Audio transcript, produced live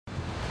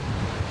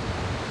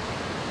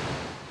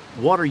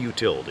Water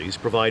utilities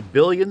provide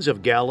billions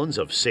of gallons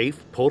of safe,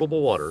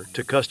 potable water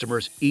to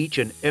customers each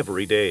and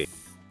every day.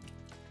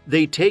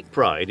 They take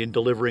pride in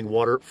delivering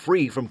water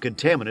free from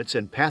contaminants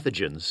and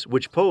pathogens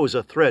which pose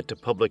a threat to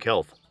public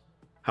health.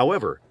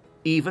 However,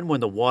 even when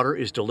the water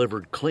is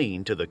delivered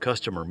clean to the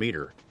customer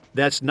meter,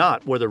 that's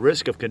not where the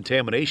risk of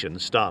contamination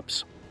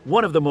stops.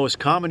 One of the most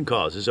common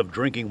causes of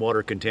drinking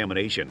water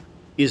contamination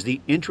is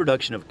the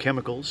introduction of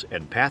chemicals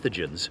and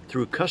pathogens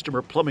through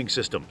customer plumbing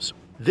systems.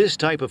 This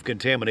type of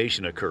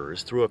contamination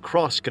occurs through a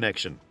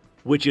cross-connection,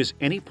 which is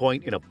any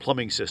point in a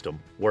plumbing system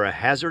where a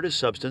hazardous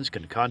substance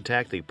can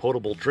contact the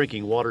potable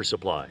drinking water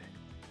supply.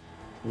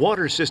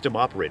 Water system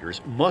operators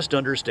must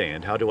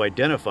understand how to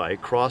identify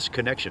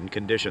cross-connection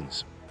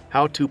conditions,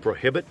 how to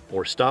prohibit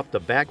or stop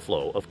the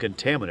backflow of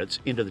contaminants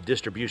into the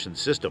distribution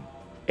system,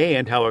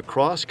 and how a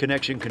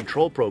cross-connection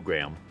control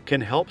program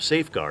can help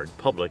safeguard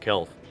public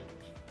health.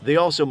 They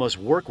also must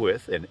work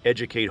with and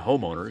educate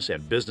homeowners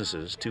and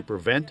businesses to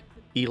prevent,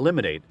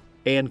 eliminate,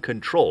 and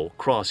control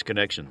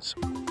cross-connections.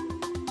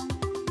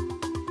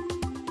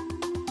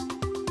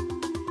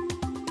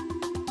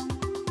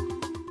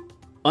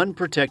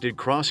 Unprotected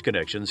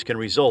cross-connections can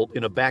result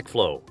in a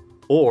backflow,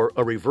 or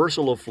a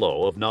reversal of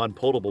flow of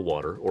non-potable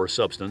water or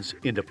substance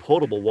into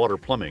potable water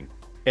plumbing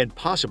and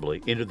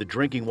possibly into the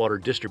drinking water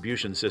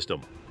distribution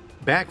system.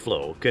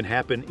 Backflow can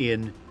happen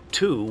in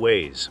two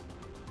ways.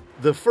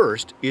 The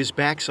first is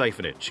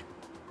backsiphonage.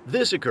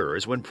 This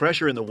occurs when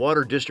pressure in the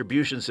water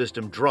distribution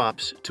system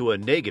drops to a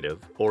negative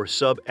or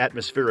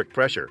subatmospheric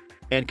pressure,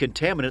 and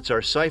contaminants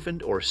are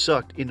siphoned or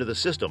sucked into the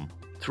system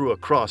through a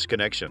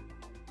cross-connection.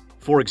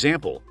 For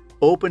example,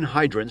 open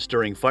hydrants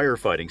during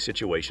firefighting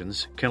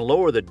situations can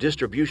lower the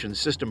distribution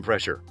system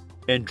pressure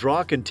and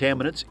draw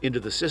contaminants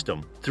into the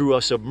system through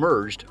a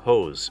submerged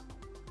hose.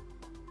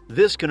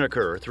 This can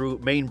occur through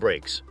main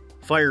breaks,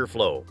 fire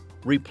flow,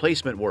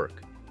 replacement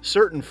work,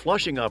 certain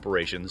flushing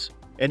operations,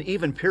 and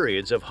even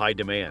periods of high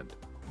demand.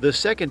 The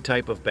second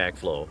type of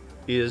backflow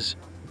is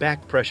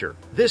back pressure.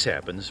 This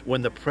happens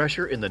when the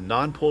pressure in the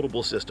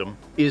non-potable system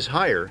is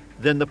higher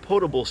than the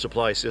potable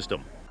supply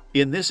system.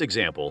 In this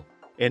example,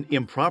 an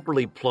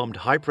improperly plumbed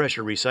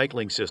high-pressure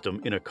recycling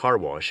system in a car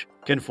wash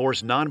can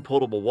force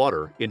non-potable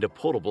water into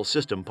potable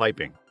system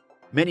piping.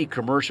 Many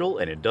commercial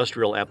and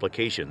industrial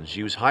applications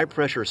use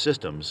high-pressure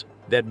systems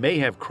that may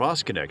have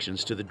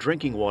cross-connections to the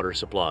drinking water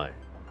supply.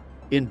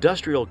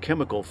 Industrial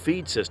chemical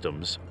feed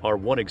systems are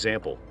one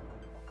example.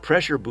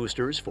 Pressure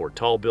boosters for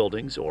tall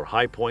buildings or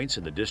high points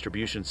in the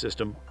distribution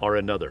system are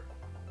another.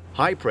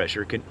 High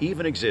pressure can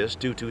even exist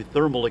due to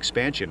thermal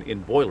expansion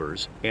in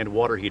boilers and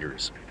water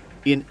heaters.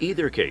 In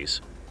either case,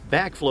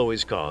 backflow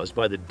is caused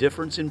by the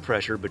difference in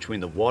pressure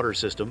between the water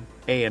system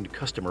and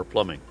customer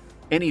plumbing.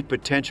 Any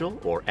potential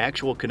or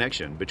actual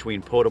connection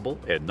between potable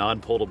and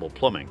non-potable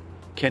plumbing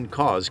can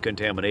cause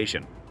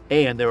contamination,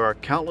 and there are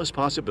countless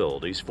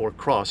possibilities for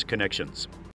cross connections.